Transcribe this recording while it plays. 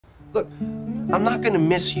Look, I'm not gonna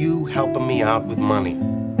miss you helping me out with money.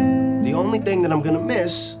 The only thing that I'm gonna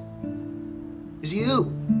miss is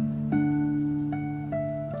you.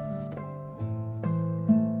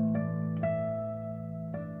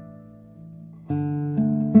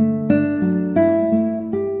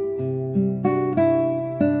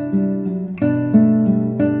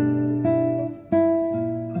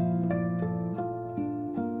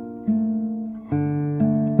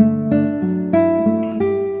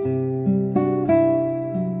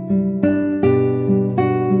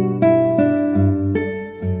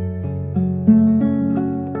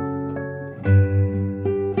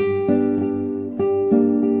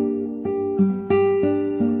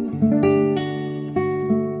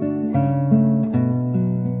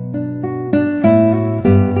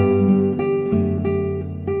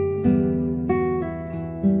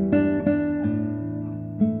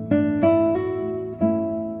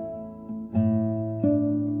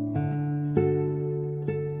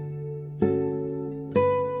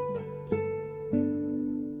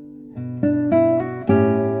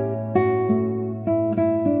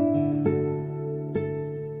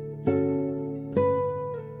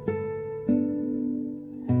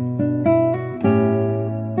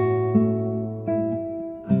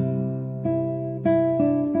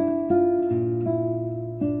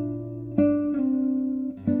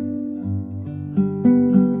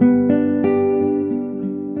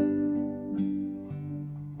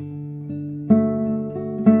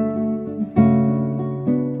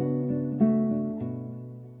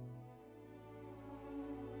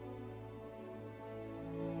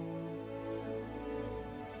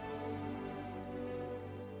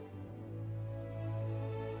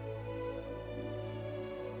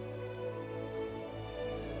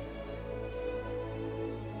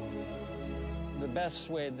 The best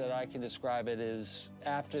way that I can describe it is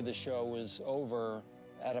after the show was over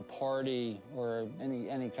at a party or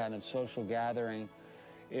any kind of social gathering,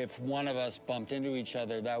 if one of us bumped into each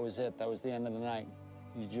other, that was it. That was the end of the night.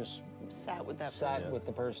 You just sat with that person. With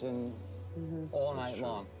the person all night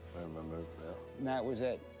long. I remember that. And that was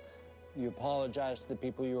it. You apologized to the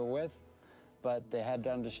people you were with, but they had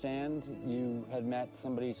to understand you had met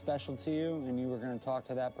somebody special to you and you were going to talk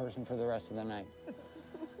to that person for the rest of the night.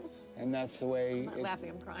 And that's the way... I'm not laughing,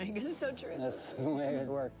 I'm crying, because it's so true. That's the way it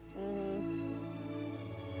worked.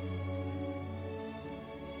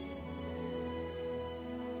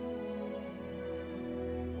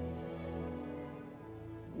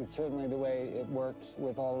 It's certainly the way it works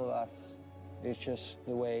with all of us. It's just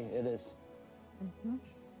the way it is.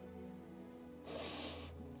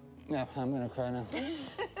 Yeah, I'm gonna cry now.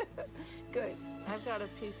 Good. I've got a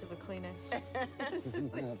piece of a Kleenex.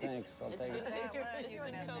 No, thanks, I'll take it. You're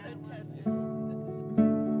COVID tested.